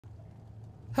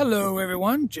Hello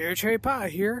everyone, Jerry Cherry Pie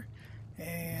here,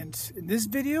 and in this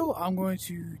video I'm going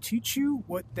to teach you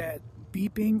what that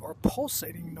beeping or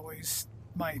pulsating noise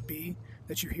might be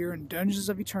that you hear in Dungeons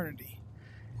of Eternity.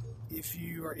 If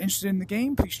you are interested in the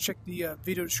game, please check the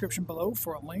video description below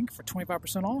for a link for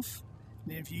 25% off,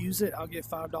 and if you use it, I'll get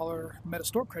 $5 Meta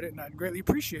Store credit, and I'd greatly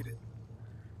appreciate it.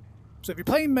 So if you're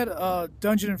playing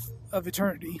Dungeon of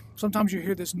Eternity, sometimes you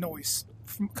hear this noise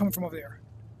coming from over there.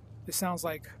 It sounds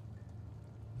like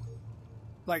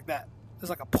that. It's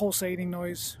like a pulsating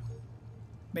noise.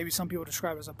 Maybe some people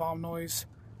describe it as a bomb noise.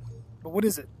 But what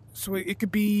is it? So it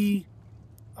could be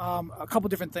a couple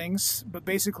different things, but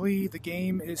basically the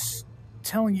game is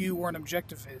telling you where an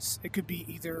objective is. It could be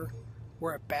either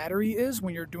where a battery is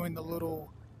when you're doing the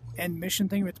little end mission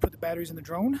thing, we have to put the batteries in the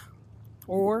drone,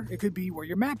 or it could be where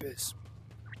your map is.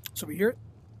 So we hear it.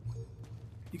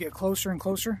 You get closer and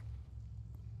closer,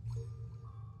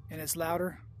 and it's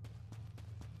louder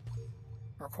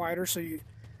or quieter. So you,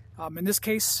 in this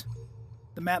case,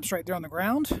 the map's right there on the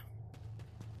ground,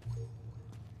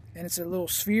 and it's a little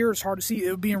sphere. It's hard to see.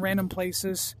 It would be in random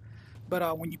places,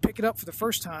 but when you pick it up for the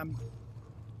first time,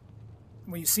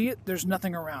 when you see it, there's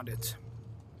nothing around it.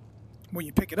 When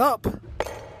you pick it up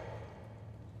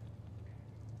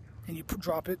and you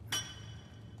drop it,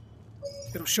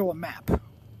 it'll show a map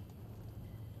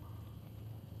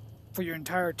for your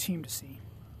entire team to see.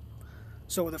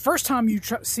 So the first time you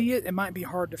see it, it might be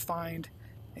hard to find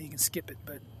and you can skip it,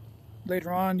 but later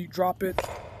on you drop it,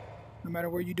 no matter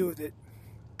where you do with it,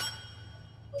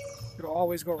 it'll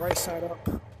always go right side up.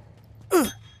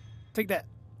 Take that.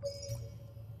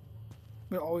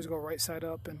 It'll always go right side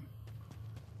up and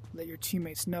let your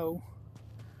teammates know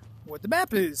what the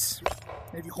map is.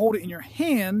 And if you hold it in your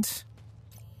hand,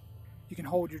 you can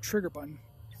hold your trigger button.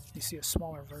 You see a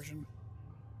smaller version.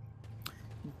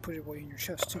 You put it away in your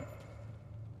chest too.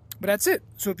 But that's it.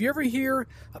 So if you ever hear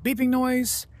a beeping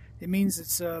noise, it means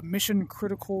it's a mission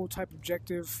critical type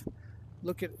objective.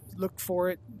 Look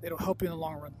for it. It'll help you in the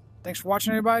long run. Thanks for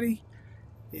watching, everybody.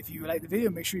 If you like the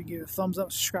video, make sure you give it a thumbs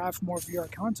up, subscribe for more VR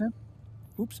content.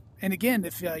 Oops. And again,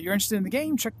 if you're interested in the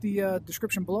game, check the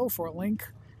description below for a link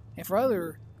and for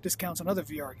other discounts on other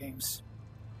VR games.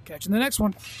 Catch you in the next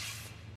one.